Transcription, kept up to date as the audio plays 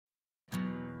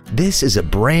This is a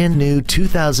brand new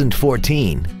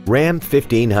 2014 Ram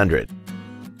 1500.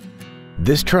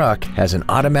 This truck has an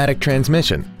automatic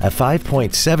transmission, a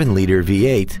 5.7-liter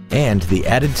V8, and the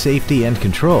added safety and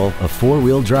control of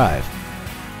four-wheel drive.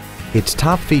 Its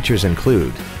top features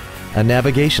include a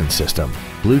navigation system,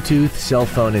 Bluetooth cell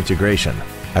phone integration,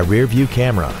 a rear-view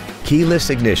camera, keyless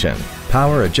ignition,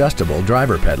 power-adjustable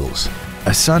driver pedals,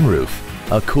 a sunroof,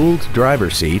 a cooled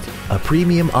driver's seat, a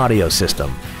premium audio system,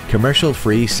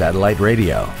 commercial-free satellite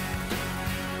radio,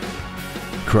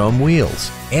 chrome wheels,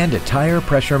 and a tire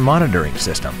pressure monitoring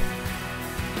system.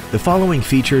 The following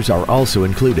features are also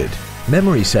included: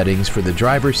 memory settings for the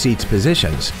driver's seat's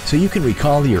positions so you can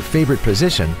recall your favorite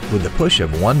position with the push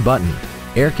of one button,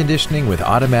 air conditioning with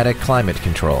automatic climate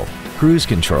control, cruise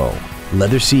control,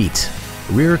 leather seats,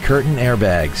 rear curtain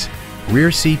airbags,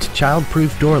 rear seat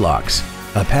child-proof door locks,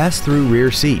 a pass-through rear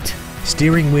seat,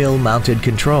 steering wheel mounted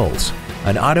controls,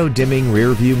 an auto-dimming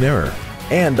rear view mirror,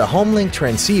 and the HomeLink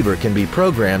transceiver can be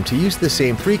programmed to use the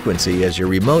same frequency as your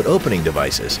remote opening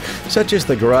devices, such as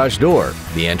the garage door,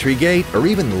 the entry gate, or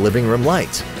even the living room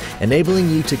lights, enabling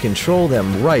you to control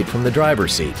them right from the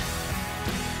driver's seat.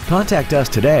 Contact us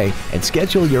today and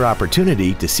schedule your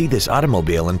opportunity to see this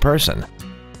automobile in person.